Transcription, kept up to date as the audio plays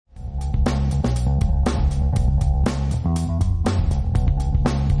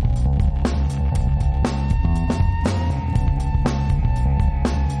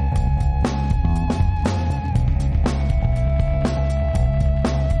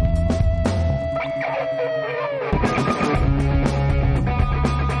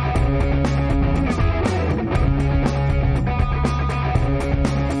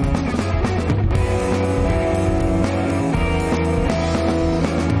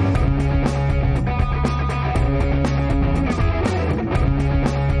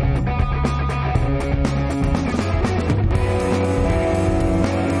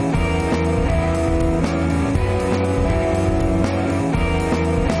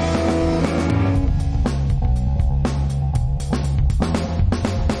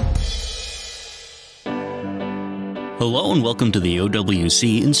Hello and welcome to the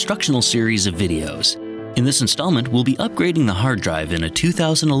OWC instructional series of videos. In this installment, we'll be upgrading the hard drive in a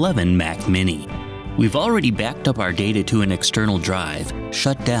 2011 Mac Mini. We've already backed up our data to an external drive,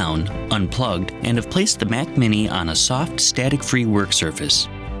 shut down, unplugged, and have placed the Mac Mini on a soft, static-free work surface.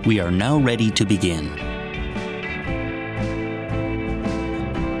 We are now ready to begin.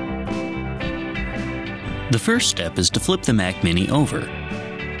 The first step is to flip the Mac Mini over.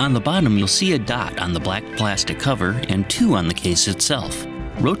 On the bottom, you'll see a dot on the black plastic cover and two on the case itself.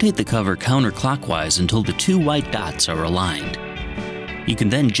 Rotate the cover counterclockwise until the two white dots are aligned. You can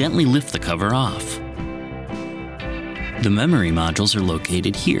then gently lift the cover off. The memory modules are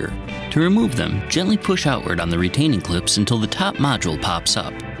located here. To remove them, gently push outward on the retaining clips until the top module pops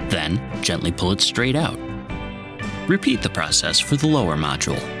up. Then, gently pull it straight out. Repeat the process for the lower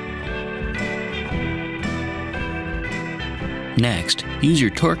module. Next, use your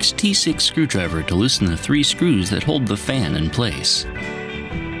Torx T6 screwdriver to loosen the three screws that hold the fan in place.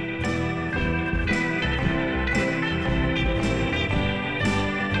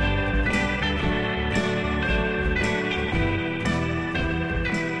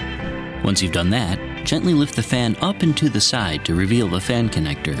 Once you've done that, gently lift the fan up and to the side to reveal the fan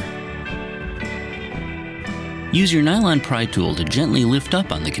connector. Use your nylon pry tool to gently lift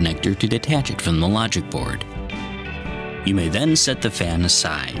up on the connector to detach it from the logic board. You may then set the fan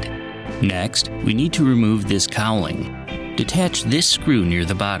aside. Next, we need to remove this cowling. Detach this screw near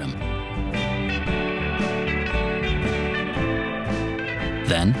the bottom.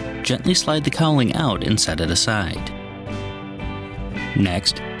 Then, gently slide the cowling out and set it aside.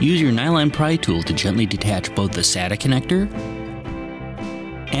 Next, use your nylon pry tool to gently detach both the SATA connector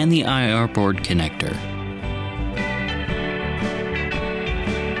and the IR board connector.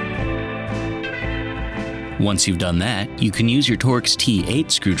 Once you've done that, you can use your Torx T8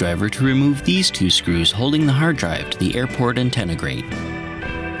 screwdriver to remove these two screws holding the hard drive to the airport antenna grate.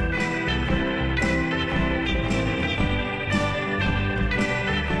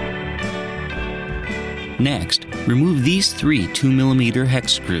 Next, remove these three 2mm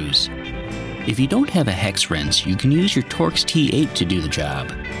hex screws. If you don't have a hex wrench, you can use your Torx T8 to do the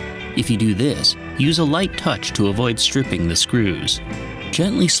job. If you do this, use a light touch to avoid stripping the screws.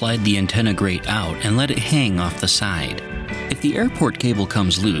 Gently slide the antenna grate out and let it hang off the side. If the airport cable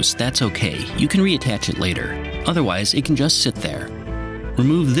comes loose, that's okay. You can reattach it later. Otherwise, it can just sit there.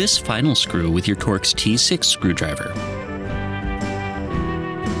 Remove this final screw with your Torx T6 screwdriver.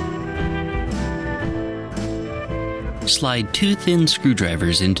 Slide two thin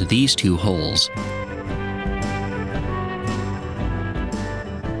screwdrivers into these two holes.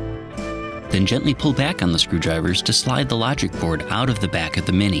 Then gently pull back on the screwdrivers to slide the logic board out of the back of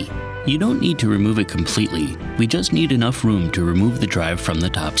the Mini. You don't need to remove it completely. We just need enough room to remove the drive from the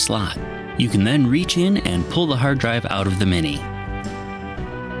top slot. You can then reach in and pull the hard drive out of the Mini.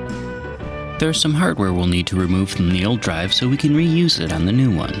 There's some hardware we'll need to remove from the old drive so we can reuse it on the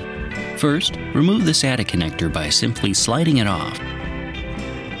new one. First, remove the SATA connector by simply sliding it off.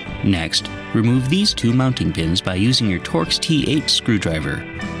 Next, remove these two mounting pins by using your Torx T8 screwdriver.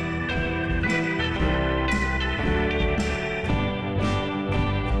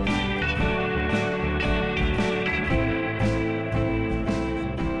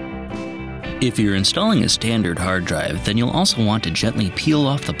 If you're installing a standard hard drive, then you'll also want to gently peel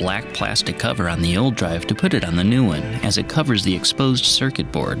off the black plastic cover on the old drive to put it on the new one, as it covers the exposed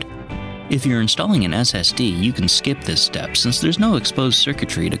circuit board. If you're installing an SSD, you can skip this step since there's no exposed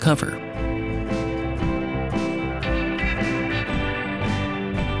circuitry to cover.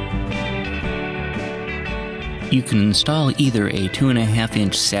 You can install either a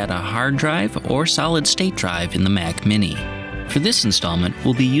 2.5-inch SATA hard drive or solid-state drive in the Mac Mini. For this installment,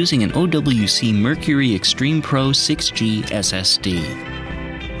 we'll be using an OWC Mercury Extreme Pro 6G SSD.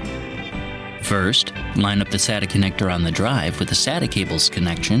 First, line up the SATA connector on the drive with the SATA cable's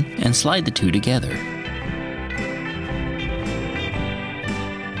connection and slide the two together.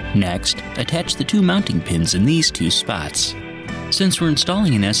 Next, attach the two mounting pins in these two spots. Since we're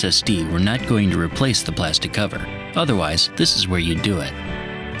installing an SSD, we're not going to replace the plastic cover. Otherwise, this is where you'd do it.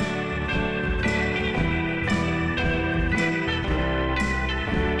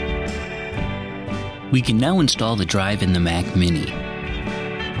 We can now install the drive in the Mac Mini.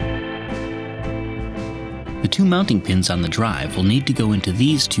 The two mounting pins on the drive will need to go into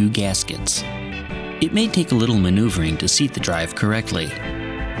these two gaskets. It may take a little maneuvering to seat the drive correctly.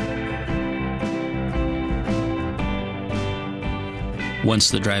 Once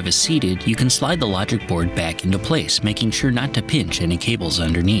the drive is seated, you can slide the logic board back into place, making sure not to pinch any cables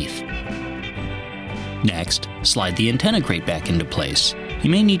underneath. Next, slide the antenna grate back into place. You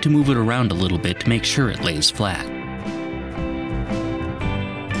may need to move it around a little bit to make sure it lays flat.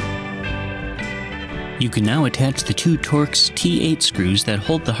 You can now attach the two Torx T8 screws that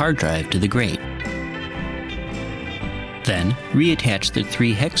hold the hard drive to the grate. Then, reattach the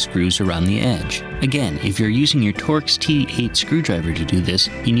 3 hex screws around the edge. Again, if you're using your Torx T8 screwdriver to do this,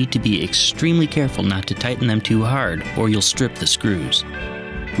 you need to be extremely careful not to tighten them too hard, or you'll strip the screws.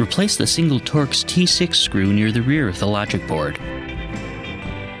 Replace the single Torx T6 screw near the rear of the logic board.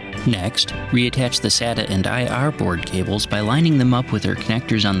 Next, reattach the SATA and IR board cables by lining them up with their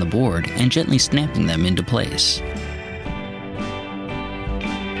connectors on the board and gently snapping them into place.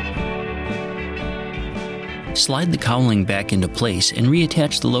 Slide the cowling back into place and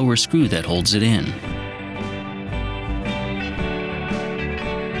reattach the lower screw that holds it in.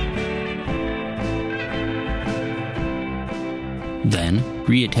 Then,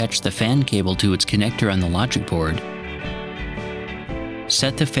 reattach the fan cable to its connector on the logic board,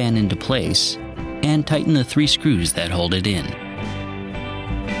 set the fan into place, and tighten the 3 screws that hold it in.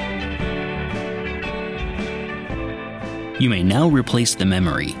 You may now replace the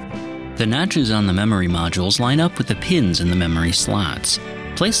memory. The notches on the memory modules line up with the pins in the memory slots.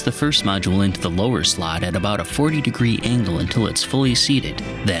 Place the first module into the lower slot at about a 40-degree angle until it's fully seated.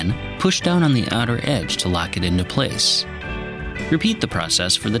 Then, push down on the outer edge to lock it into place. Repeat the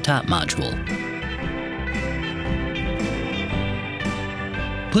process for the top module.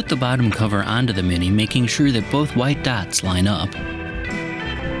 Put the bottom cover onto the Mini, making sure that both white dots line up.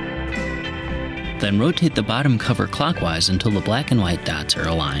 Then rotate the bottom cover clockwise until the black and white dots are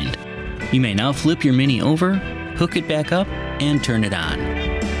aligned. You may now flip your Mini over, hook it back up, and turn it on.